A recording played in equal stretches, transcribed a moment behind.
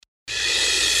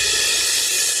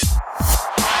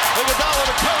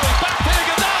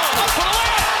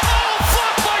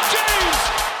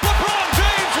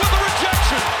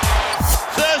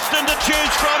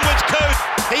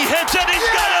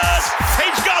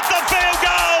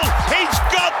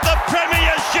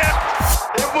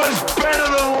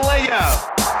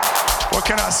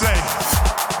can I say?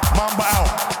 Mamba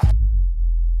out.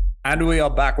 And we are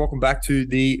back. Welcome back to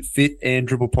the Fit and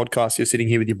Dribble podcast. You're sitting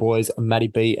here with your boys, Matty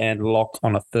B and Lock,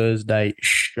 on a Thursday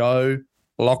show.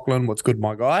 Lachlan, what's good,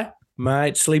 my guy?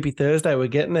 Mate, Sleepy Thursday. We're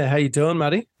getting there. How you doing,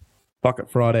 Matty?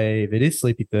 Bucket Friday if it is,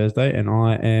 Sleepy Thursday, and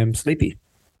I am sleepy.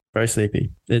 Very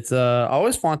sleepy. It's I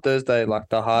always find Thursday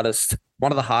like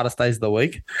one of the hardest days of the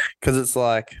week, because it's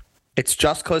like it's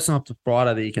just close enough to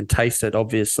Friday that you can taste it,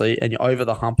 obviously, and you're over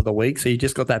the hump of the week. So you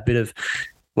just got that bit of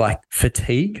like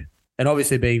fatigue. And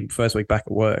obviously being first week back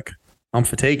at work, I'm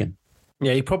fatiguing.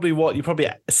 Yeah, you're probably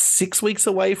 6 weeks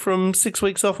away from 6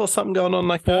 weeks off or something going on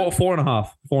like that? Four and a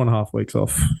half weeks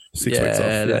off. 6 weeks off.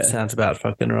 Yeah, that sounds about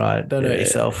fucking right. Don't hurt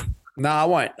yourself. No, I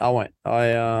won't.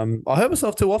 I hurt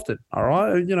myself too often. All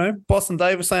right. You know, Boston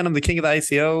Dave was saying I'm the king of the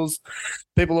ACLs.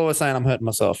 People always saying I'm hurting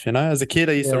myself. You know, as a kid,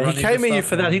 I used to run. He came at you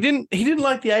for that. He didn't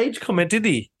like the age comment, did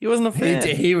he? He wasn't a fan.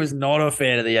 He was not a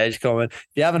fan of the age comment. If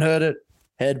you haven't heard it,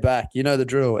 head back. You know the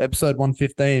drill. Episode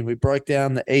 115. We broke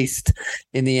down the East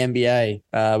in the NBA.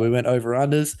 We went over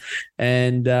unders,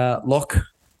 and Locke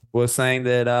was saying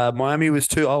that Miami was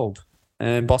too old,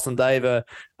 and Boston Dave, a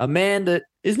man that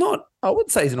is not. I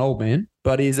wouldn't say he's an old man,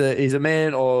 but he's a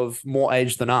man of more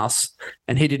age than us,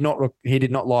 and he did not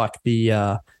like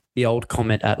the old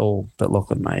comment at all that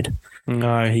Lachlan made.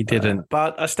 No, he didn't.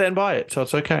 But I stand by it, so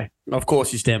it's okay. Of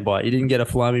course, you stand by it. You didn't get a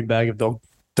flaming bag of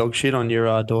dog shit on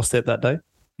your doorstep that day.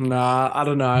 Nah, I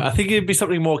don't know. I think it'd be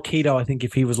something more keto. I think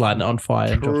if he was lighting it on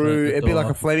fire. True, it'd be like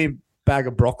a flaming bag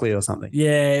of broccoli or something.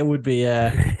 Yeah, it would be.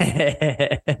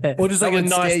 Yeah, or just like a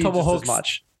nice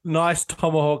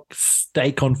tomahawk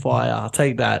steak on fire. I'll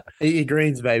take that. Eat your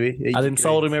greens, baby. I'd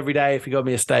insult him every day if he got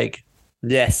me a steak.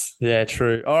 Yes, yeah,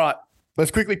 true. All right,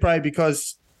 let's quickly pray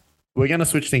because we're going to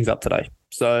switch things up today.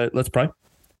 So let's pray.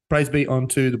 Praise be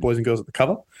unto the boys and girls at the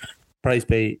cover. Praise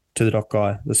be to the doc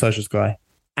guy, the socials guy,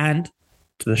 and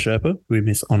to the Sherpa we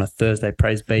miss on a Thursday.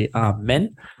 Praise be,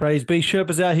 amen. Praise be.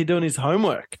 Sherpa's out here doing his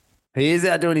homework. He is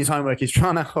out doing his homework. He's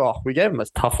trying to. We gave him a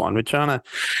tough one. We're trying to.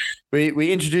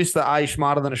 We introduced the Are You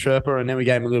Smarter Than a Sherpa, and then we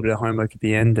gave him a little bit of homework at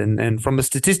the end. And from a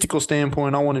statistical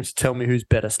standpoint, I want him to tell me who's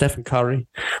better, Stephen Curry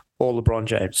or LeBron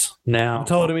James. Now, I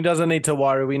told him he doesn't need to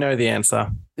worry. We know the answer.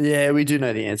 Yeah, we do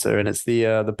know the answer, and it's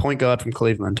the point guard from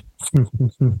Cleveland.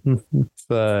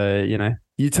 So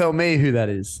you tell me who that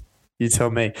is. You tell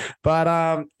me.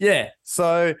 But yeah,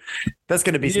 so that's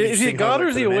going to be. Is he a guard or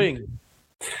is he a wing?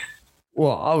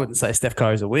 Well, I wouldn't say Steph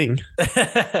Curry's a wing.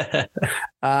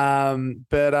 Yeah, so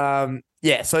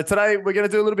today we're going to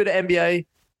do a little bit of NBA,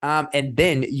 and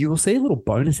then you will see a little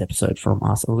bonus episode from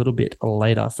us a little bit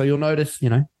later. So you'll notice,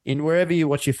 in wherever you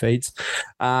watch your feeds,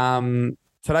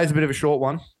 today's a bit of a short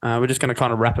one. We're just going to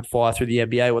kind of rapid fire through the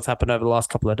NBA, what's happened over the last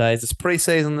couple of days. It's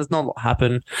preseason. There's not a lot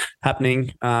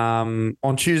happening. On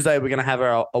Tuesday, we're going to have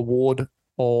our award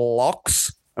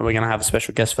locks, and we're going to have a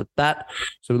special guest for that.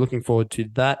 So we're looking forward to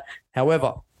that.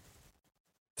 However,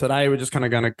 today we're just kind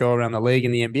of going to go around the league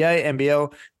in the NBA,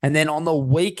 NBL, and then on the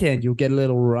weekend, you'll get a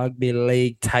little rugby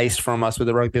league taste from us with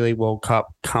the Rugby League World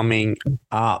Cup coming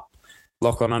up.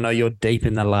 Lachlan, I know you're deep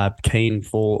in the lab, keen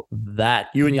for that.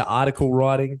 You and your article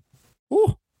writing.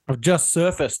 Ooh, I've just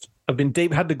surfaced. I've been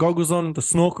deep, had the goggles on, the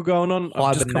snorkel going on.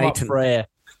 I've just come up for air.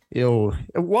 Ew.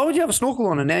 Why would you have a snorkel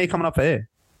on and now you're coming up for air?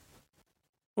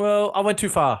 Well, I went too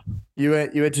far. You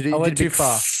went too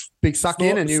far. Big suck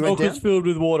in and you went down? Snorkel's filled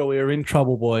with water. We are in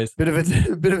trouble, boys. Bit of a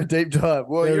deep dive.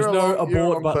 Well, you're a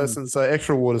long person, so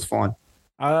extra water's fine.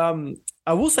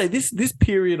 I will say this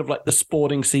period of like the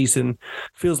sporting season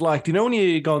feels like, when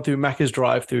you're going through Macca's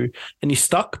drive-through and you're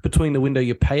stuck between the window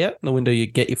you pay at and the window you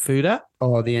get your food at?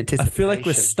 Oh, the anticipation. I feel like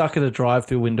we're stuck at a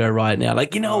drive-through window right now.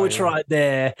 Like, it's right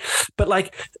there. But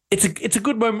like, it's a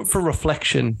good moment for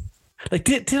reflection. Like,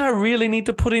 did I really need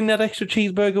to put in that extra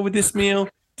cheeseburger with this meal?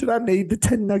 Did I need the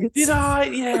 10 nuggets? Did I?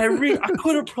 Yeah, I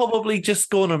could have probably just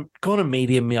gone a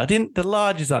medium meal. I didn't. The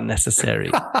large is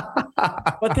unnecessary.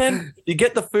 But then you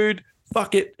get the food,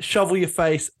 fuck it, shovel your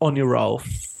face on your roll.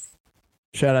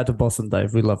 Shout out to Boston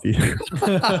Dave. We love you.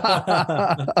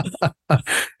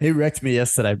 He wrecked me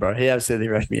yesterday, bro. He absolutely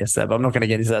wrecked me yesterday, but I'm not going to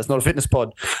get into that. It's not a fitness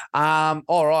pod.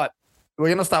 All right. We're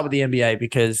going to start with the NBA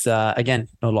because, again,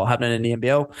 not a lot happening in the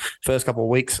NBL. First couple of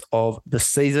weeks of the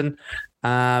season.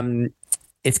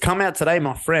 It's come out today,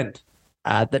 my friend,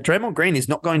 that Draymond Green is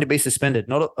not going to be suspended,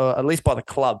 not at least by the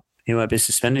club. He won't be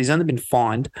suspended. He's only been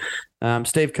fined.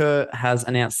 Steve Kerr has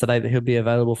announced today that he'll be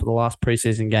available for the last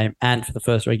preseason game and for the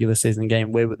first regular season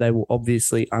game, where they will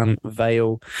obviously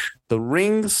unveil the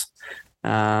rings,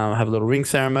 have a little ring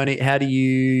ceremony. How do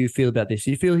you feel about this?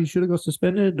 Do you feel he should have got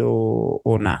suspended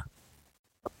or nah?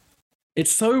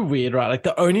 It's so weird, right? Like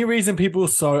the only reason people are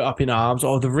so up in arms,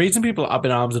 or the reason people are up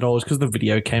in arms at all, is because the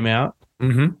video came out.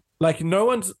 Mm-hmm. Like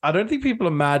I don't think people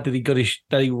are mad that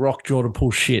he rocked Jordan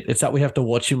Poole shit. It's that we have to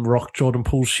watch him rock Jordan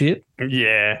Poole shit.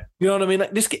 Yeah. You know what I mean?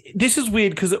 Like this is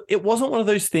weird because it wasn't one of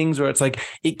those things where it's like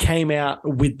it came out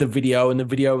with the video and the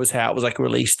video was how it was like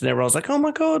released and everyone was like, oh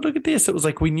my God, look at this. It was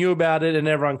like we knew about it and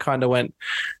everyone kind of went,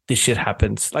 this shit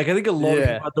happens. Like I think a lot of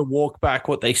people had to walk back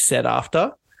what they said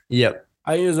after. Yep.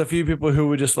 I think there's a few people who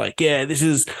were just like, yeah, this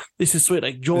is sweet.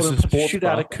 Like Jordan punched the shit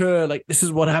out of Kerr. Like this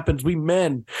is what happens. We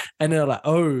men. And they're like,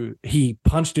 oh, he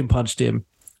punched him.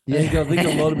 Yeah. I think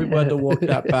a lot of people had to walk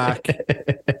that back.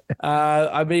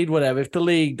 I mean, whatever. If the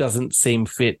league doesn't seem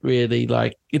fit, really,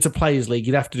 like it's a players' league,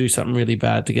 you'd have to do something really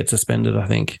bad to get suspended, I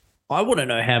think. I want to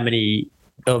know how many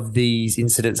of these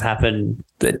incidents happen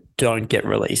that don't get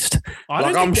released.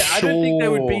 I don't think they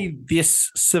would be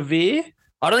this severe.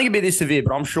 I don't think it'd be this severe,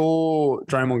 but I'm sure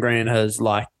Draymond Green has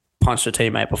like punched a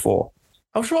teammate before.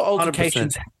 I'm sure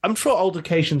altercations. 100%. I'm sure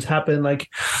altercations happen. Like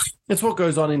it's what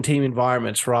goes on in team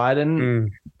environments, right?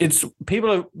 And it's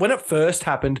people. When it first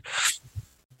happened,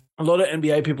 a lot of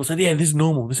NBA people said, "Yeah, this is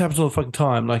normal. This happens all the fucking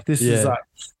time. Like this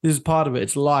is part of it.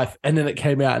 It's life." And then it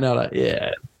came out, and they're like,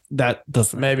 "Yeah, that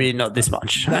doesn't. Maybe not this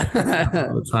much." All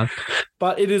the time.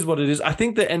 But it is what it is. I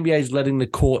think the NBA is letting the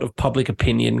court of public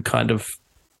opinion kind of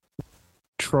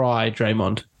try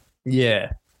Draymond.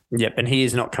 Yeah. Yep, and he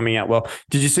is not coming out well.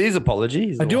 Did you see his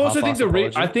apology? I do also think the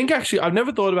ring. I think actually, I've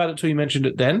never thought about it until you mentioned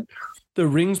it. Then the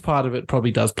rings part of it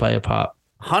probably does play a part.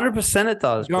 100% it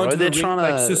does, bro. They're trying to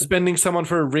like suspending someone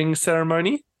for a ring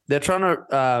ceremony. They're trying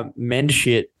to mend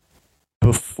shit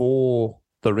before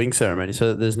the ring ceremony, so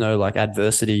that there's no like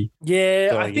adversity.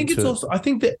 Yeah, I think it's also. I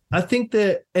think the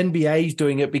NBA is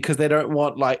doing it because they don't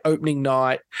want like opening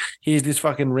night. Here's this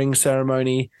fucking ring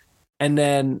ceremony, and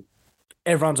then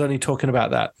everyone's only talking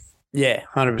about that. Yeah,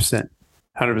 100%.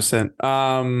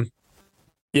 100%.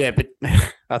 Yeah, but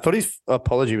I thought his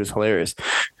apology was hilarious,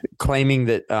 claiming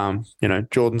that,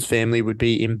 Jordan's family would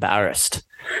be embarrassed.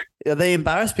 Are they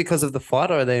embarrassed because of the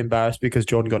fight, or are they embarrassed because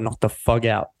Jordan got knocked the fuck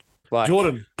out? Like,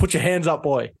 Jordan, put your hands up,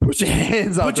 boy. Put your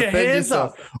hands up. Put your hands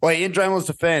up. Wait, in Draymond's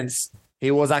defense,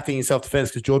 he was acting in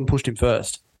self-defense because Jordan pushed him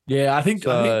first. Yeah, I think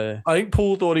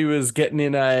Poole thought he was getting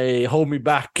in a hold me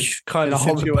back kind of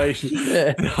situation.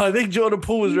 Yeah. I think Jordan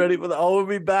Poole was ready for the hold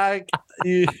me back.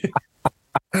 Yeah.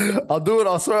 I'll do it.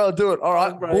 I swear I'll do it. All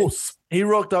right, boss. He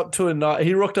rocked up to a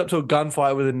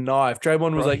gunfight with a knife.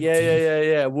 Draymond was like,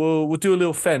 yeah. We'll do a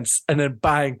little fence, and then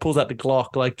bang, pulls out the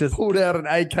Glock, like just pulled out an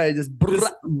AK, just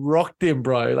rocked him,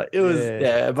 bro. Like it was,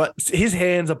 But his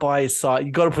hands are by his side.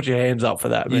 You got to put your hands up for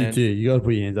that, man. You do. You got to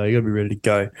put your hands up. You got to be ready to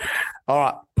go. All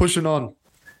right, pushing on.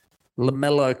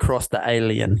 LaMelo crossed the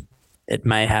alien. It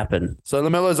may happen. So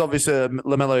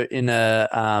LaMelo in a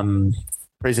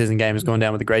preseason game has gone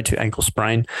down with a grade 2 ankle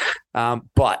sprain,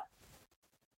 but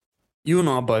you and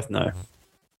I both know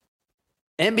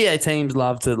NBA teams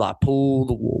love to like pull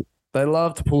the wool. They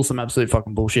love to pull some absolute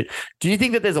fucking bullshit. Do you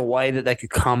think that there's a way that they could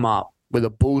come up with a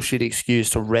bullshit excuse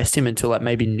to rest him until like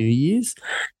maybe New Year's?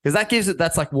 Because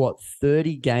that's like what,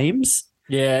 30 games?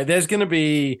 Yeah,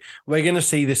 we're going to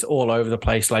see this all over the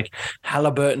place. Like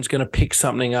Halliburton's going to pick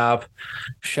something up.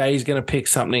 Shea's going to pick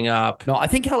something up. No, I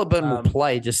think Halliburton will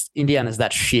play, just Indiana's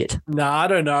that shit. No, I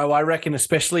don't know. I reckon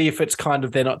especially if it's kind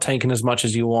of they're not taking as much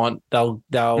as you want, they'll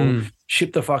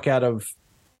ship the fuck out of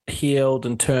Hield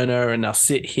and Turner and they'll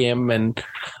sit him. And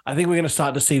I think we're going to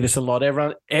start to see this a lot.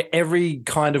 Every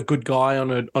kind of good guy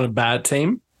on a bad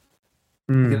team,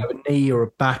 you can have a knee or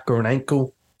a back or an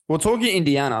ankle. Well, talking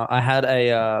Indiana, I had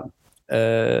a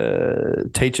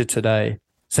teacher today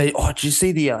say, "Oh, did you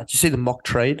see the mock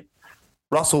trade?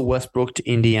 Russell Westbrook to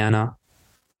Indiana,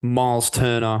 Miles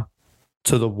Turner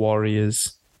to the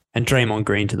Warriors, and Draymond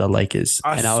Green to the Lakers."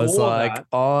 I was like, that.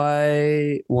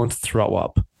 I want to throw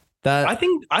up. I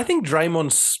think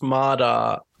Draymond's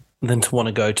smarter than to want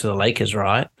to go to the Lakers,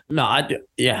 right? No, I don't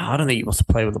think he wants to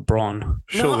play with LeBron.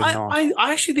 Surely not.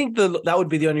 I actually think that would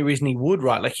be the only reason he would,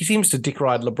 right? Like he seems to dick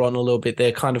ride LeBron a little bit.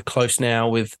 They're kind of close now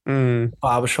with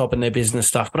barbershop and their business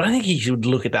stuff. But I think he should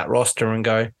look at that roster and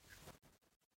go,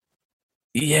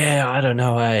 yeah, I don't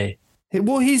know,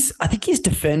 Well, I think he's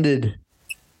defended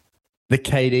the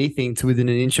KD thing to within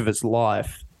an inch of its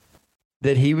life.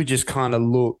 That he would just kind of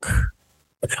look.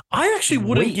 I actually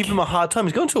wouldn't give him a hard time.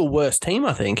 He's going to a worse team,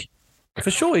 I think. For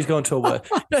sure, he's going to a worse.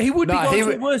 No, he would be going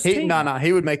to a worse team. No,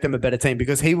 he would make them a better team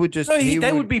because he would just. No,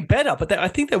 they would be better, but I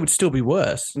think they would still be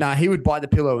worse. Nah, he would bite the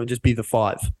pillow and just be the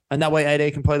 5, and that way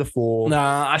AD can play the 4.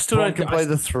 Nah, I still don't. Can play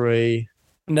the 3.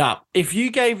 Nah, if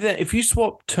you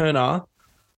swapped Turner,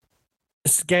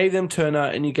 gave them Turner,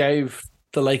 and you gave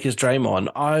the Lakers Draymond,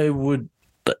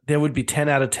 there would be 10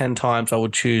 out of 10 times I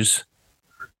would choose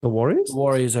The Warriors?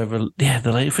 Warriors over the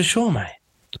Lakers for sure, mate.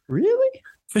 Really?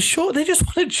 For sure. They just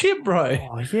want a chip, bro.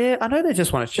 Oh yeah, I know they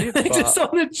just want to chip. They just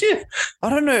want a chip. I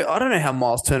don't know how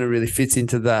Miles Turner really fits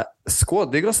into that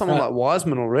squad. They got someone like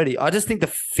Wiseman already. I just think the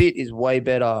fit is way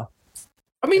better.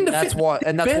 I mean, That's why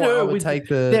I would take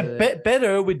the. They're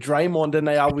better with Draymond than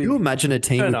they are with. Can you imagine a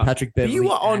team Turner. with Patrick Beverly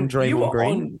and Draymond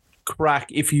Green? On crack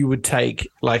if you would take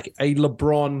like a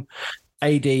LeBron,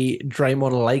 AD,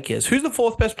 Draymond Lakers. Who's the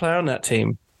fourth best player on that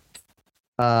team?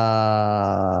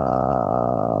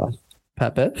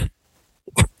 Pat Bev?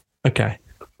 Okay.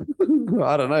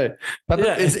 I don't know.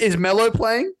 Is Melo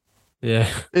playing? Yeah.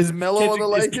 Is Melo on the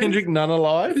Lakers? Is Kendrick Nunn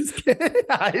alive?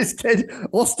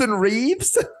 Austin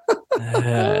Reeves?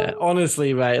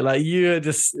 Honestly, mate, like you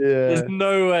just there's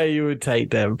no way you would take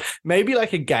them. Maybe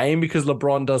like a game because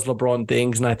LeBron does LeBron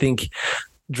things, and I think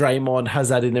Draymond has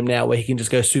that in him now where he can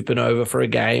just go supernova for a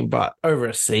game, but over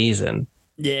a season.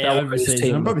 Yeah, over a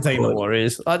season. I'm probably taking the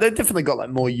Warriors. They've definitely got like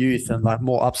more youth and like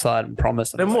more upside and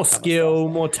promise. They're more skill,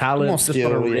 more talent, more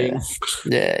skill, ring.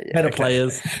 Yeah. Better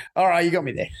players. All right, you got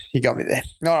me there.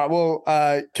 All right, well,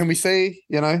 can we see,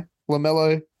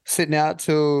 LaMelo sitting out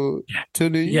till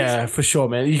New Year's? Yeah, for sure,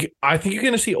 man. I think you're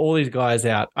going to see all these guys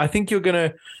out. I think you're going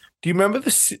to. Do you remember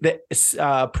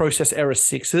the process era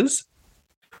sixes?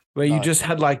 Where you just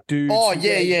had like dudes. Oh,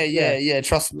 yeah.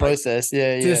 Trust the process.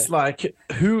 Yeah. Just like,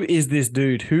 who is this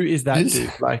dude? Who is that dude?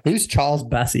 Like, who's Charles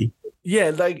Bassey?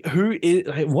 Yeah, like who is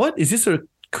what? Is this a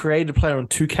created player on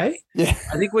 2K? Yeah.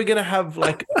 I think we're gonna have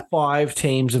like 5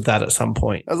 teams of that at some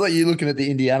point. I was like you looking at the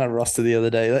Indiana roster the other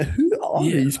day. Like, who are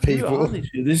these people? Do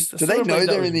they know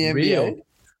they're in the NBA?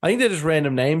 I think they're just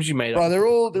random names you made up.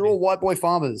 Bro, they're all white boy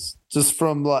farmers, just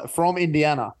from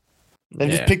Indiana. They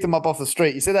just picked them up off the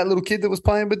street. You see that little kid that was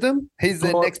playing with them? He's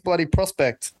their next bloody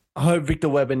prospect. I hope Victor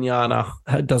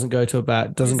Wembanyama doesn't go to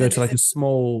like a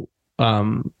small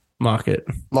market.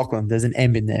 Lachlan, there's an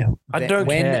M in there. I don't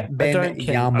care.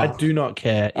 I do not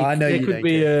care. I know there could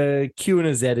be a Q and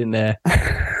a Z in there.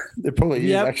 There probably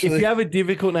is, actually. If you have a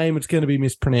difficult name, it's going to be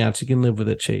mispronounced. You can live with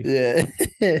it, Chief. Yeah.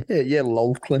 Yeah,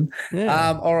 Lachlan.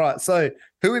 Yeah. All right. So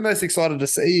who are we most excited to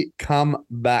see come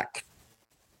back?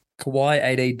 Kawhi,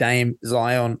 AD, Dame,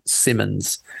 Zion,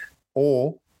 Simmons,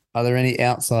 or are there any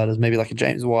outsiders, maybe like a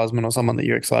James Wiseman or someone that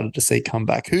you're excited to see come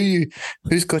back? Who's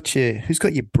got you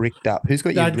bricked up? Who's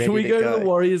got you ready can we to go to the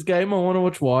Warriors game? I want to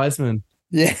watch Wiseman.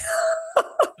 Yeah,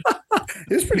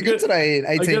 he was pretty good today in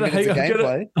 18 minutes of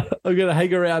gameplay. I'm gonna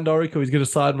hang around Oracle. He's gonna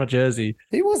sign my jersey.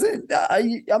 He wasn't. I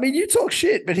mean, you talk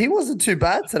shit, but he wasn't too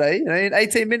bad today. In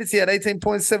 18 minutes, he had 18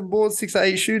 points, 7 boards, 6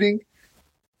 8 shooting.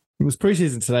 It was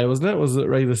preseason today, wasn't it? Was it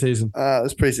regular season? It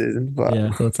was preseason. But yeah,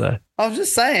 I thought so. I was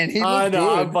just saying. I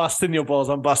know. Good. I'm busting your balls.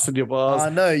 I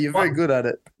know. You're very good at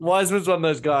it. Wiseman's one of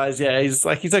those guys. Yeah, he's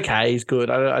okay. He's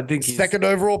good. I think he's second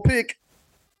overall pick.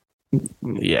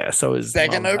 Yeah, so is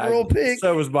second Marvin overall Bagley. pick.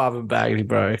 So was Marvin Bagley,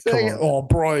 bro. Come on. Oh,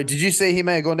 bro, did you see he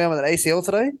may have gone down with an ACL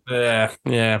today? Yeah.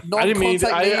 I didn't mean.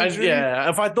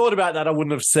 If I thought about that, I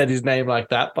wouldn't have said his name like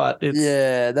that. But it's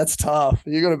that's tough.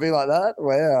 You're gonna be like that.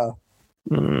 Wow.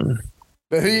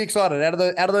 But who are you excited out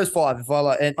of those 5? If I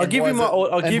like, I'll give you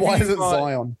my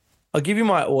Zion. I'll give you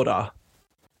my order.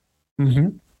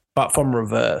 But from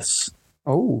reverse.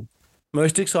 Oh.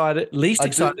 Most excited, least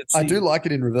excited. I do like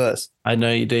it in reverse. I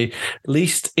know you do.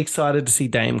 Least excited to see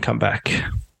Dame come back.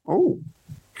 Oh.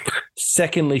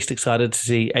 Second least excited to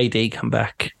see AD come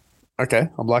back. Okay,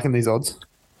 I'm liking these odds.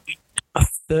 A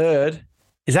third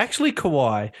is actually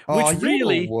Kawhi,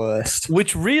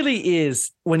 which really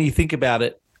is, when you think about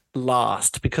it,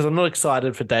 last, because I'm not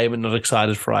excited for Dame and not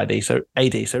excited for AD. So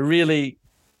really,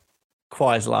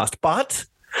 Kawhi's last. But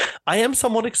I am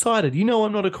somewhat excited. You know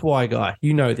I'm not a Kawhi guy.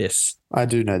 You know this. I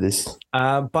do know this.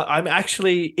 But I'm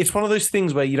actually, it's one of those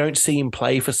things where you don't see him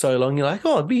play for so long. You're like,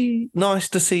 oh, it'd be nice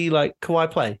to see like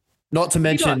Kawhi play. Not to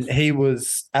mention he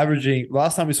was averaging,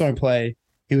 last time we saw him play,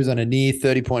 he was on a near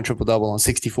 30-point triple-double on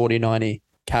 60, 40, 90,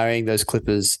 carrying those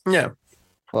Clippers. Yeah.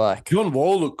 Like John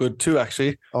Wall looked good too,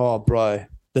 actually. Oh, bro.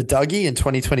 The Dougie in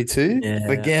 2022?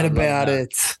 Forget about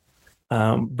it.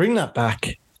 Bring that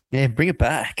back. Yeah, bring it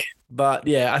back. But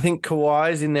yeah, I think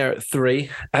Kawhi's in there at 3.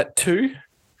 At 2,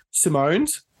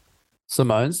 Simone's,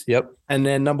 yep. And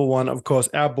then number 1, of course,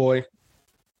 our boy,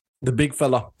 the big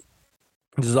fella,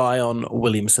 Zion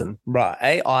Williamson. Right.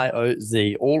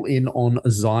 AIOZ. All in on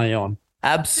Zion.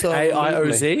 Absolutely.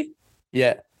 AIOZ?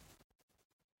 Yeah.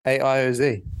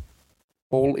 AIOZ.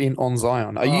 All in on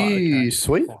Zion. Are you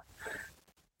sweet?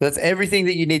 That's everything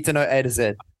that you need to know A to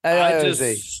Z. I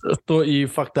just thought you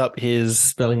fucked up his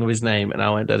spelling of his name, and I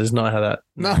went, that is not how that.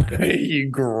 No,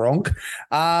 you gronk.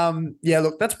 Yeah,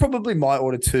 look, that's probably my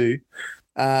order too.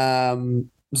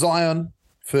 Zion,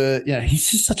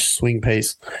 he's just such a swing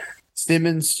piece.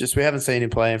 Simmons, we haven't seen him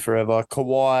playing forever.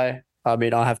 Kawhi, I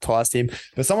mean, I have ties to him,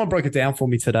 but someone broke it down for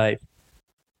me today.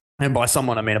 And by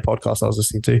someone, I mean a podcast I was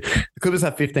listening to. The Clippers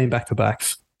have 15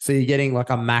 back-to-backs. So you're getting like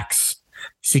a max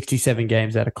 67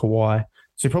 games out of Kawhi.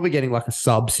 So you're probably getting like a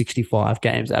sub 65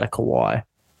 games out of Kawhi.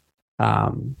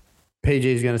 PG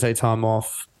is going to take time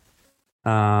off.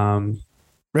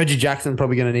 Reggie Jackson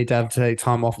probably going to need to take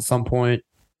time off at some point.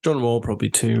 John Wall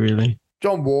probably too, really.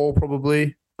 John Wall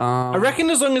probably. I reckon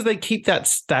as long as they keep that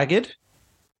staggered,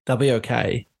 they'll be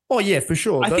okay. Oh, yeah, for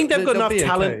sure. I think they've got enough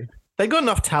talent. Okay. They've got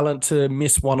enough talent to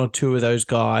miss one or two of those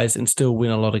guys and still win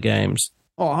a lot of games.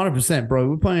 Oh, 100%, bro.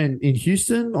 We're playing in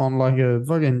Houston on like a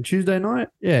fucking Tuesday night.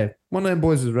 Yeah, one of them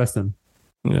boys is resting.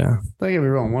 Yeah. Don't get me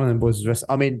wrong. One of them boys is resting.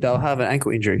 I mean, they'll have an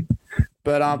ankle injury.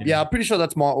 But, I'm pretty sure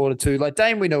that's my order too. Like,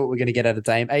 Dame, we know what we're going to get out of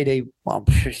Dame. AD, well,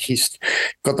 he's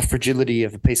got the fragility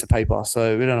of a piece of paper,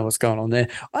 so we don't know what's going on there.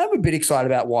 I'm a bit excited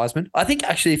about Wiseman. I think,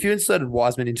 actually, if you inserted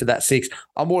Wiseman into that 6,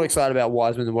 I'm more excited about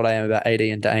Wiseman than what I am about AD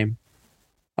and Dame.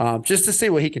 Just to see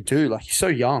what he can do. Like, he's so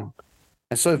young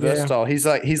and so versatile.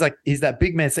 Yeah. He's that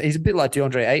big man. He's a bit like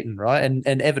DeAndre Ayton, right? And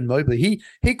Evan Mobley.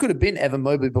 He could have been Evan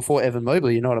Mobley before Evan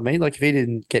Mobley, you know what I mean? Like, if he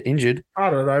didn't get injured. I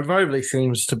don't know. Mobley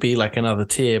seems to be like another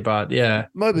tier, but yeah.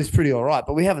 Mobley's pretty all right,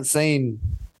 but we haven't seen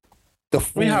the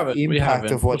full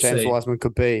impact of what James Wiseman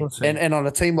could be. And on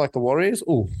a team like the Warriors,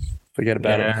 forget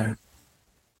about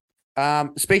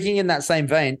it. Speaking in that same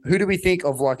vein, who do we think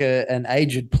of like an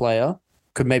aged player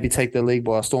could maybe take the league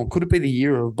by a storm? Could it be the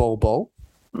year of Bol Bol?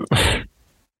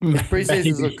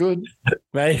 Preseasons look good.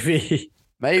 Maybe.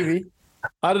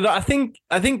 I don't know. I think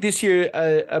this year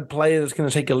a player that's going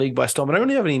to take a league by storm. I don't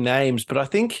really have any names, but I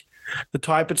think the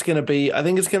type it's going to be. I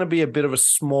think it's going to be a bit of a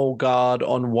small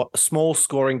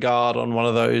scoring guard on one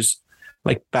of those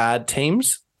like bad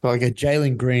teams, like a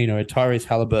Jalen Green or a Tyrese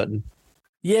Halliburton.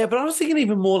 Yeah, but I was thinking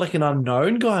even more like an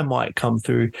unknown guy might come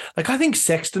through. Like I think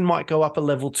Sexton might go up a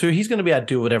level too. He's going to be able to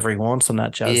do whatever he wants on that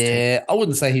Jazz team. Yeah, I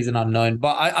wouldn't say he's an unknown,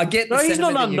 but I get the he's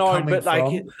not unknown, but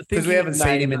like because we haven't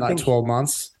seen him in like 12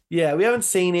 months. Yeah, we haven't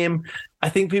seen him. I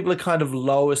think people are kind of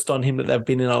lowest on him that they've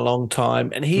been in a long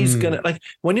time, and he's gonna like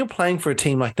when you're playing for a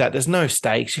team like that. There's no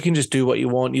stakes. You can just do what you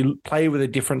want. You play with a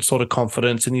different sort of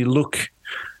confidence, and you look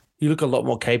a lot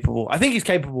more capable. I think he's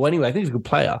capable anyway. I think he's a good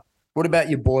player. What about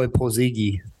your boy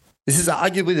Porzingis? This is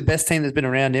arguably the best team that's been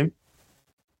around him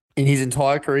in his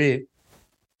entire career.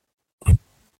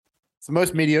 It's the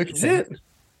most mediocre team.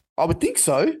 I would think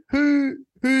so.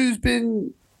 Who's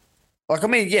been like? I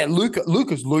mean, yeah,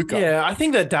 Luka's Luka. Yeah, I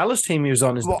think that Dallas team he was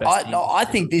on is the best team.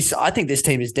 I think this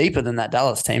team is deeper than that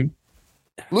Dallas team.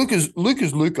 Luka's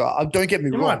Luka. Don't get me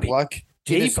wrong. Like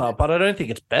deeper, but I don't think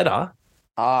it's better.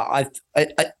 I'm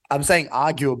saying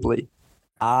arguably.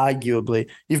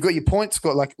 You've got your point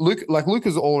score like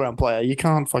Luka's an all-around player. You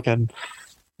can't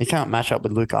match up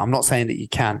with Luka. I'm not saying that you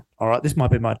can. All right, this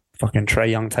might be my fucking Trae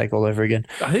Young take all over again.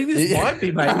 I think this might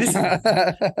be, mate.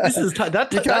 This is tough. That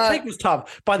take was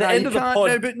tough. By the end of the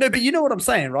pod, but you know what I'm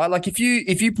saying, right? Like if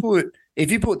you put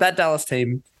that Dallas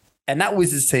team and that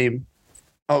Wizards team,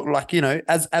 like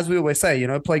as we always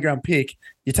say, playground pick.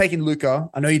 You're taking Luka.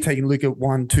 I know you're taking Luka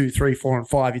 1, 2, 3, 4, and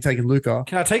 5. You're taking Luka.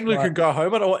 Can I take Luka and go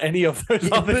home? I don't want any of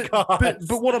those other guys.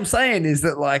 But what I'm saying is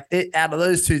that like out of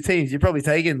those two teams, you're probably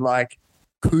taking like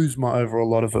Kuzma over a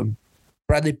lot of them,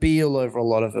 Bradley Beal over a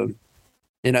lot of them.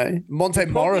 Monte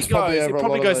Morris probably over a lot of them. It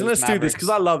probably goes. And let's do this because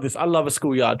I love this. I love a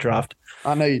schoolyard draft.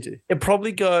 I know you do. It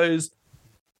probably goes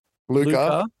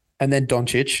Luka and then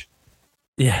Doncic.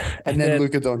 Yeah, and then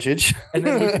Luka Doncic, and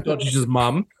then Luka Doncic's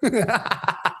mum.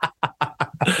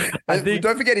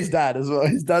 Don't forget his dad as well.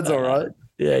 His dad's all right.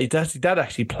 Yeah, his dad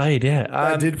actually played. Yeah,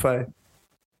 I did play.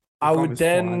 I would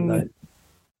then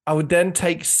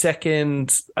take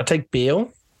second. I take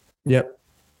Beal. Yep.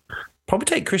 Probably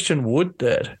take Christian Wood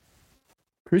third.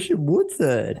 Christian Wood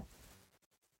third.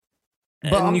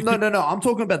 But no. I'm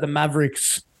talking about the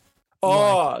Mavericks.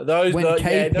 Oh, those when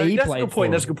KP that's played. A good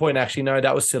point. That's a good point. Actually, no,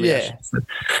 that was silly. Yeah.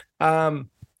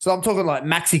 So I'm talking like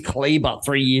Maxi Kleber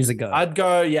 3 years ago. I'd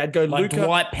go like Luka,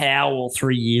 Dwight Powell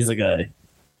 3 years ago.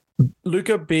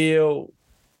 Luka, Beal,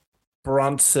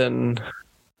 Brunson,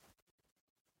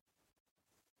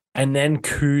 and then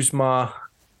Kuzma.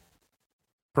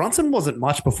 Brunson wasn't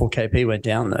much before KP went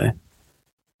down though.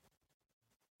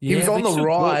 He was on the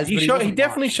rise. He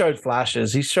definitely showed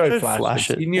flashes. He showed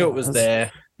flashes. He knew it was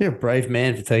there. You're a brave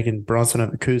man for taking Bronson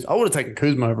over Kuzma. I would have taken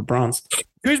Kuzma over Bronson.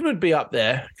 Kuzma would be up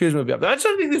there. I just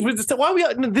don't think this Wizards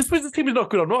team. This Wizards team is not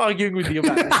good. I'm not arguing with you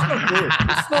about it. It's not good.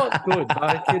 It's not good.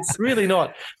 Like, it's really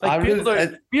not. Like,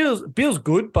 Beal's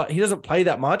good, but he doesn't play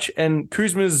that much. And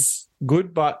Kuzma's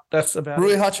good, but that's about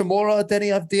Rui it. Hachimura, Denny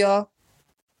Avdia.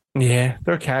 Yeah,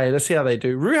 they're okay. Let's see how they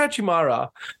do. Rui Hachimura,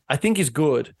 I think, is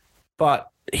good, but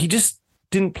he just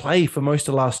didn't play for most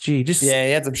of last year. He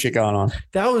had some shit going on.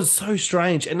 That was so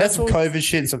strange. And that's some COVID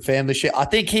shit and some family shit. I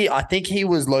think he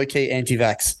was low key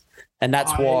anti-vax, and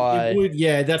that's why.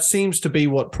 That seems to be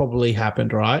what probably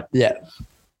happened, right? Yeah.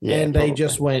 And they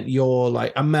just went, you're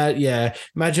like,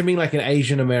 imagine being like an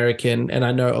Asian American, and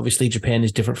I know obviously Japan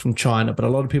is different from China, but a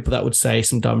lot of people that would say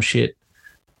some dumb shit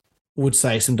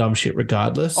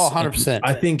regardless. Oh, 100%.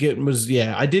 I think it was,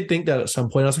 I did think that at some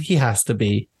point. I was like, he has to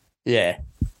be. Yeah.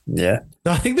 Yeah.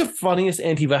 I think the funniest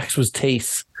anti-vax was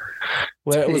Tease,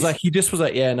 where it was like, he just was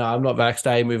like, I'm not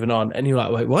vaxxed, moving on. And you're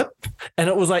like, wait, what? And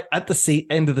it was like at the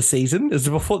end of the season, is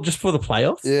it just before the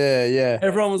playoffs? Yeah.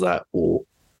 Everyone was like, well,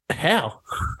 how?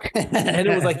 And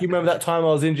it was like, you remember that time I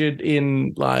was injured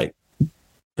in like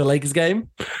the Lakers game,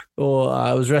 or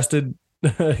I was rested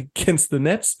against the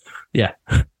Nets? Yeah.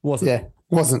 Wasn't.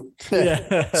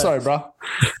 Yeah. Sorry, bro.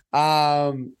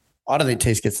 I don't think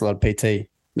Tease gets a lot of PT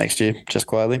next year, just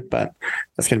quietly, but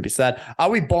that's going to be sad. Are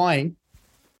we buying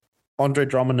Andre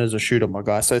Drummond as a shooter, my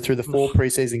guy? So through the 4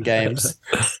 preseason games,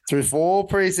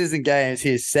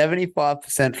 he's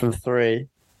 75% from 3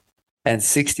 and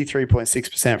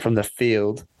 63.6% from the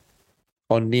field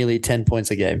on nearly 10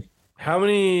 points a game. How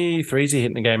many threes he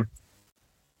hit in the game?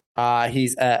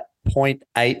 He's at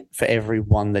 0.8 for every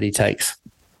one that he takes.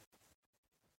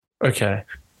 Okay.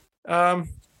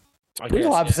 Pretty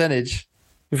high percentage.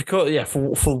 If you call it,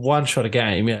 for one shot a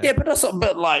game, Yeah,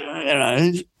 but like,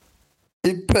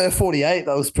 per 48,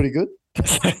 that was pretty good.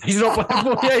 He's not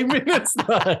playing 48 minutes,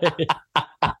 though.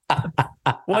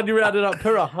 Why'd you round it up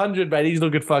per 100, mate? He's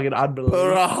looking fucking unbelievable.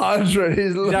 Per 100,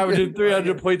 he's averaging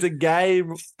 300 points a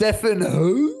game. Stephen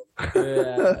who?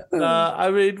 Yeah.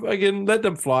 I mean, again, let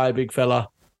them fly, big fella.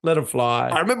 Let them fly.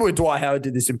 I remember when Dwight Howard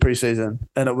did this in preseason,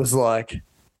 and it was like,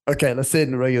 okay, let's see it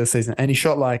in the regular season. And he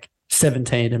shot like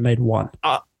 17 and made 1.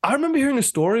 I remember hearing a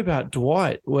story about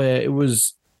Dwight where it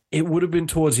would have been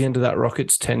towards the end of that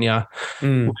Rockets tenure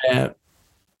where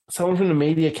someone from the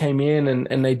media came in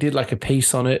and they did like a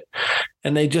piece on it,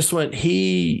 and they just went,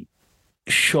 he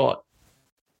shot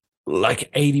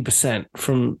like 80%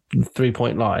 from the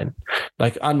 3-point line,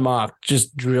 like unmarked,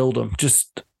 just drilled them,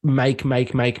 just make.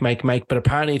 But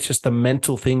apparently it's just a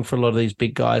mental thing for a lot of these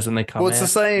big guys when they come out. Well, it's the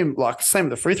same with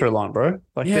the free throw line, bro.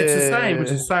 Like, it's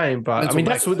the same. But I mean,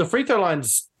 that's what the free throw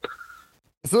line's.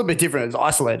 It's a little bit different. It's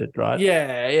isolated, right?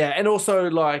 Yeah. And also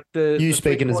like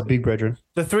speaking as a big brethren.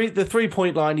 The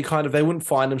 3-point line, they wouldn't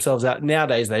find themselves out.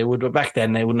 Nowadays they would, but back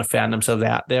then they wouldn't have found themselves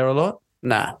out there a lot.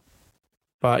 Nah.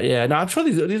 But I'm sure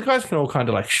these guys can all kind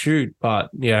of like shoot, but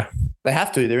yeah. They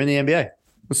have to. They're in the NBA.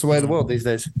 That's the way of the world these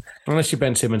days. Unless you're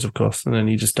Ben Simmons, of course, and then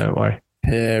you just don't worry.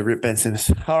 Yeah, rip Ben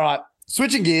Simmons. All right.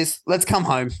 Switching gears. Let's come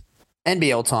home.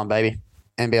 NBL time, baby.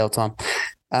 NBL time.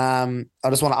 I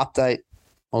just want to update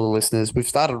all the listeners. We've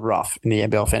started rough in the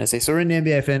NBL fantasy. So we're in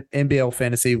the NBL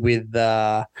fantasy with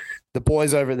the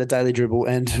boys over at the Daily Dribble,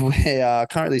 and we are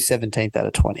currently 17th out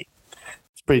of 20.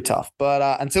 It's pretty tough.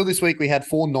 But until this week, we had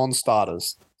 4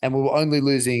 non-starters, and we were only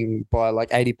losing by like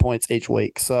 80 points each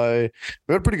week. So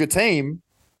we've got a pretty good team.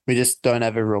 We just don't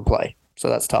have a real play. So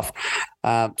that's tough.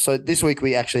 So this week,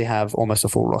 we actually have almost a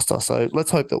full roster. So let's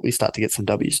hope that we start to get some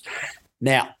W's.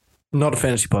 Now. Not a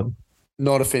fantasy pod.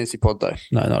 Not a fantasy pod, though.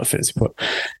 No, not a fantasy pod.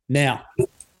 Now,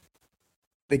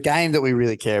 the game that we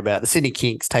really care about, the Sydney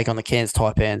Kings take on the Cairns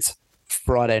Taipans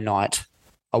Friday night.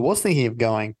 I was thinking of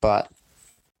going, but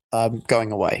I'm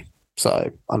going away.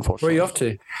 So, unfortunately. Where are you off to?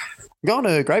 I'm going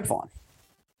to Grapevine.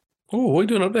 Oh, what are you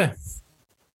doing up there?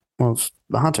 Well, it's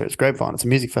the Hunter. It's Grapevine. It's a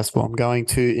music festival. I'm going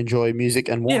to enjoy music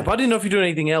and wine. Yeah, but I didn't know if you're doing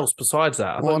anything else besides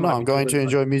that. Well, no, I'm going to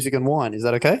enjoy music and wine. Is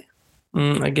that okay?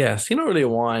 I guess. You're not really a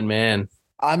wine man.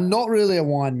 I'm not really a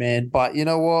wine man, but you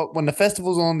know what? When the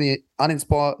festival's on, the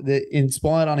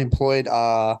inspired unemployed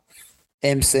are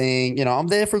emceeing, I'm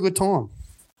there for a good time.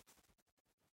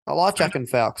 I like Jack and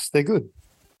Falks. They're good.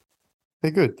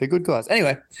 They're good. They're good guys.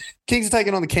 Anyway, Kings are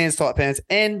taking on the Cairns Taipans,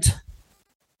 and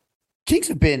Kings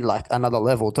have been like another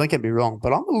level. Don't get me wrong,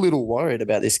 but I'm a little worried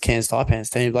about this Cairns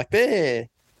Taipans team. Like they're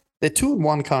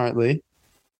 2-1 currently.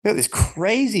 They got this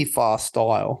crazy fast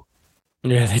style.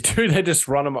 Yeah, they do. They just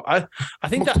run them. I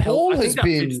think McCall has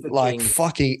been like Kings.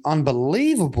 Fucking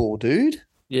unbelievable, dude.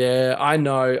 Yeah, I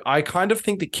know. I kind of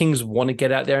think the Kings want to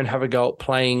get out there and have a go at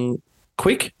playing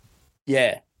quick.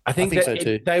 Yeah. I think so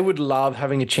too. They would love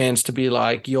having a chance to be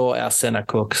like, you're our center,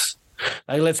 Cooks.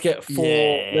 Like, let's get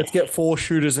four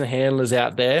shooters and handlers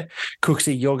out there.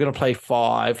 Cooksy, you're going to play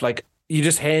 5. Like, you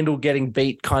just handle getting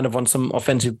beat kind of on some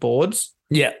offensive boards.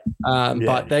 Yeah.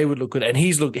 But they would look good. And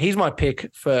he's my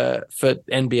pick for NBL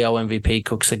MVP,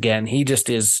 Cooks again. He just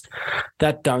is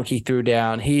that dunk he threw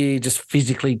down. He just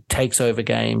physically takes over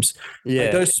games. Yeah.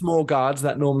 Like those small guards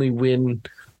that normally win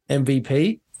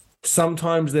MVP,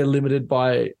 sometimes they're limited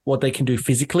by what they can do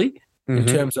physically in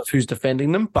terms of who's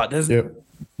defending them. But there's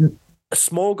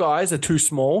small guys are too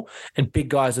small and big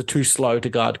guys are too slow to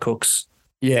guard Cooks.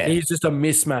 Yeah. He's just a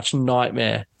mismatch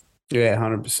nightmare. Yeah,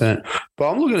 100%. But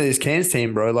I'm looking at this Cairns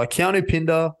team, bro. Like Keanu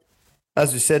Pinder,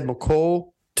 as we said,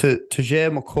 McCall,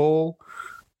 Tajir McCall,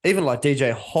 even like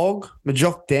DJ Hogg,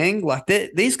 Majok Deng. Like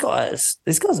these guys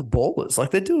are ballers.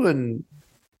 Like they're doing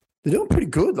pretty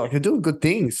good. Like they're doing good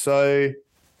things. So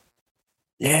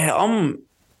yeah,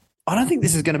 I don't think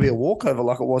this is going to be a walkover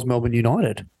like it was Melbourne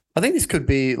United. I think this could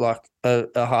be like a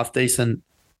half decent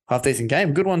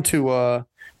game. Good one to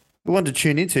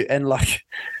tune into. And like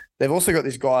they've also got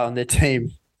this guy on their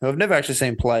team who I've never actually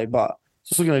seen play, but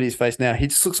just looking at his face now, he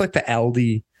just looks like the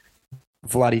Aldi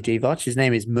Vladi Divac. His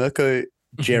name is Mirko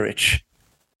Jeric.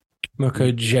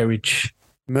 Mirko Jeric.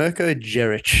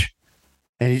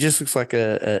 And he just looks like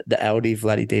the Aldi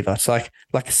Vladi Divac.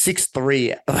 Like a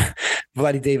 6'3"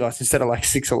 Vladi Divac instead of like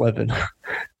 6'11".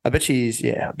 I bet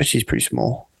she's pretty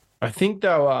small. I think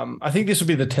though, I think this will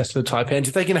be the test of the Taipans.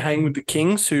 If they can hang with the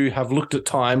Kings, who have looked at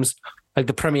times like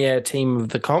the premier team of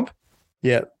the comp,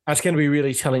 that's going to be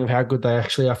really telling of how good they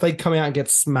actually are. If they come out and get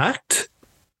smacked,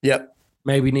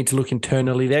 maybe need to look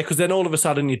internally there, because then all of a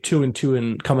sudden you're 2-2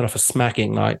 and coming off a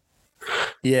smacking. Like,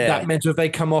 that means if they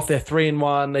come off, they're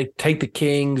 3-1, they take the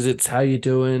Kings. It's how you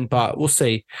doing, but we'll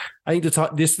see. I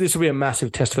think this will be a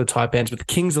massive test for the Taipans, but the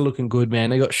Kings are looking good, man.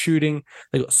 They got shooting,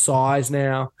 they got size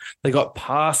now, they got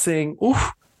passing.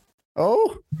 Oof.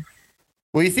 Oh,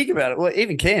 well, you think about it. Well,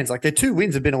 even Cairns, like their 2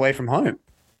 wins have been away from home,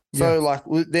 so like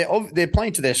they're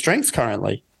playing to their strengths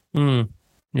currently.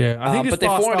 Yeah, I think, but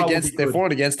their for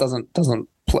and against doesn't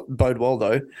bode well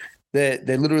though.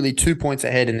 They're literally 2 points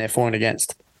ahead in their for and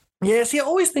against. Yeah, see, I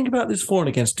always think about this for and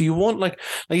against. Do you want like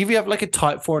if you have like a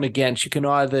type for and against,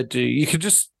 you could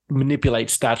just manipulate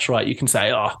stats, right? You can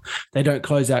say, oh, they don't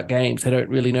close out games. They don't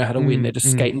really know how to win. They're just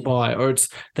skating by. Or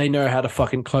they know how to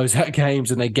fucking close out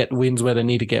games and they get wins where they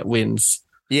need to get wins.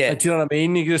 Yeah. Like, do you know what I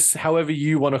mean? You just, however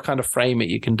you want to kind of frame it,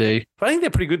 you can do. But I think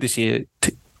they're pretty good this year,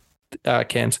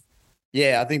 Cairns.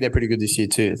 Yeah, I think they're pretty good this year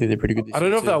too. I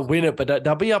don't know if they'll win it, but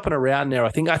they'll be up and around there. I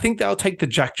think they'll take the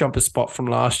Jack Jumper spot from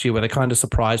last year where they kind of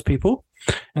surprised people.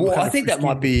 Well, I think that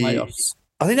might be playoffs.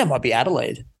 I think that might be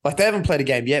Adelaide. Like they haven't played a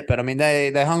game yet, but I mean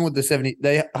they hung with the 70.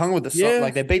 They hung with the Sun,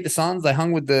 like they beat the Suns. They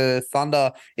hung with the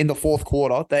Thunder in the fourth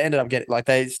quarter. They ended up getting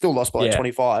they still lost by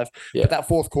 25. Yeah. But that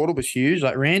fourth quarter was huge.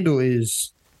 Like Randall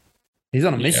he's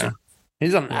on a mission.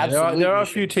 He's on an absolute. There are a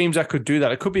few teams that could do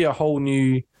that. It could be a whole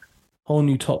new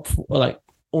top four, like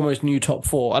almost new top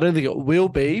 4. I don't think it will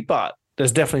be, but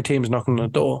there's definitely teams knocking on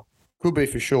the door. Could be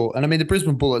for sure. And I mean the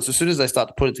Brisbane Bullets, as soon as they start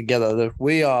to put it together,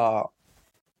 we are.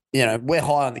 We're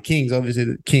high on the Kings. Obviously,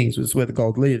 the Kings is where the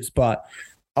gold lives. But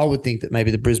I would think that maybe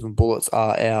the Brisbane Bullets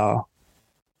are our,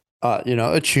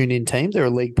 a tune-in team. They're a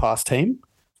league pass team.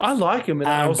 I like them.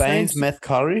 Aaron Baines, Meth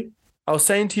Curry. I was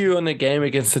saying to you on the game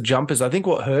against the Jumpers, I think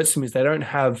what hurts them is they don't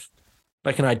have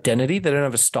like an identity. They don't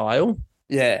have a style.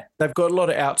 Yeah. They've got a lot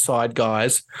of outside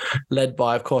guys led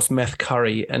by, of course, Meth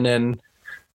Curry and then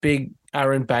big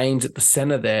Aaron Baines at the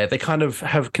center there. They kind of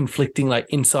have conflicting like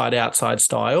inside-outside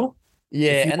style.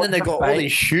 Yeah, and then they got all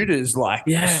these shooters like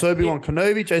Sobi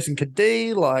Kenobi, Jason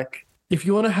Kadee. Like, if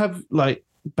you want to have like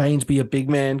Baines be a big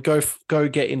man, go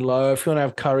get in low. If you want to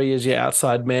have Curry as your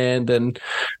outside man, then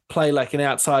play like an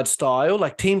outside style.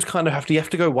 Like teams kind of you have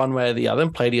to go one way or the other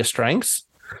and play to your strengths.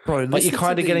 Bro, but you're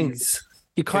kind of getting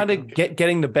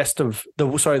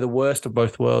the worst of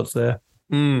both worlds there.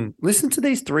 Listen to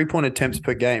these 3-point attempts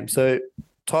per game. So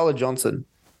Tyler Johnson,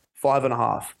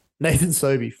 5.5. Nathan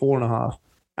Sobi, 4.5.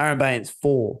 Aaron Baines,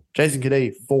 4. Jason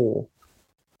Kadee, 4.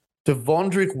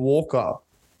 Devondrick Walker,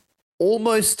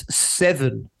 almost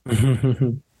 7.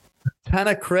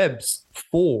 Tanner Krebs,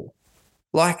 4.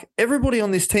 Like, everybody on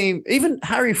this team, even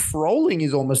Harry Froling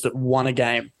is almost at 1 a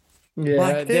game. Yeah,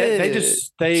 like they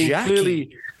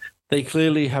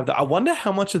clearly have that. I wonder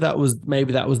how much of that was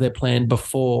their plan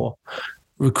before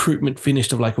recruitment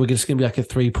finished of like, we're just going to be like a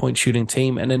 3-point shooting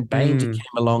team. And then Baines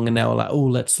came along and they were like, oh,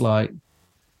 let's like,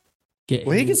 he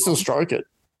can still stroke it.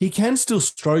 He can still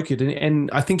stroke it, and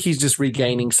I think he's just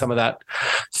regaining some of that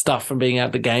stuff from being out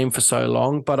of the game for so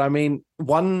long. But I mean,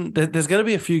 there's going to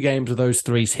be a few games where those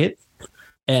threes hit,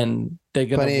 and they're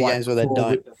going to wipe games where they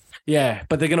don't. Yeah,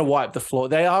 but they're going to wipe the floor.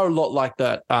 They are a lot like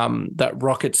that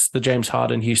Rockets, the James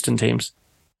Harden Houston teams.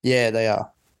 Yeah, they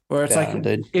are. Where it's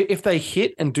if they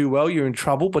hit and do well, you're in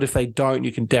trouble. But if they don't,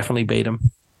 you can definitely beat them.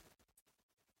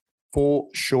 For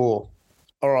sure.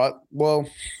 All right. Well,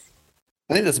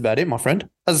 I think that's about it, my friend.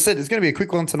 As I said, it's going to be a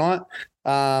quick one tonight,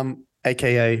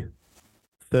 aka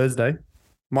Thursday.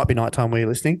 Might be nighttime where you're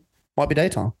listening. Might be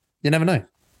daytime. You never know.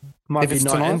 Might be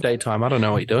night and daytime. I don't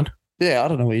know what you're doing. Yeah, I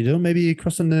don't know what you're doing. Maybe you're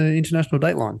crossing the international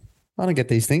date line. I don't get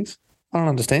these things. I don't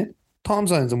understand. Time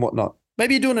zones and whatnot.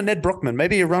 Maybe you're doing a Ned Brockman.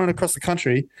 Maybe you're running across the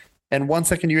country and 1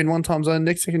 second you're in one time zone,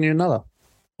 next second you're in another.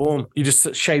 Boom. You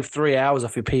just shave 3 hours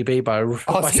off your PB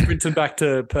by sprinting back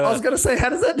to Perth. I was going to say, how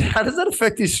does that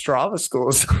affect his Strava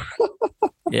scores?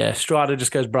 Yeah, Strata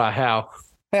just goes, bruh, how?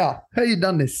 How you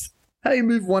done this? How you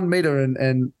move 1 meter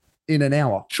and in an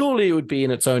hour? Surely it would be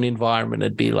in its own environment.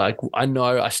 It'd be like, I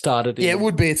know I started. Yeah, it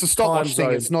would be. It's a stopwatch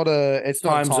thing. It's not a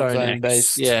time zone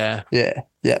based. Yeah.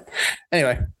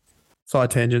 Anyway, side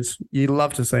tangents. You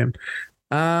love to see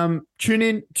them. Tune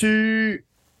in to.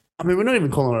 I mean, we're not even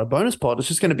calling it a bonus pod. It's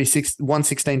just going to be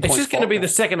 116. It's just going to be the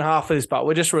second half of this, but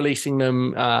we're just releasing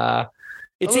them.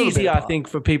 It's easy, I think,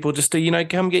 for people just to,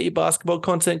 come get your basketball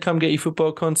content, come get your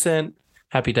football content.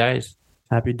 Happy days.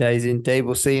 Happy days indeed.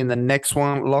 We'll see you in the next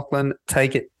one. Lachlan,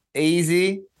 take it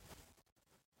easy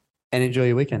and enjoy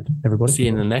your weekend, everybody. See you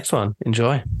in the next one.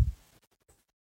 Enjoy.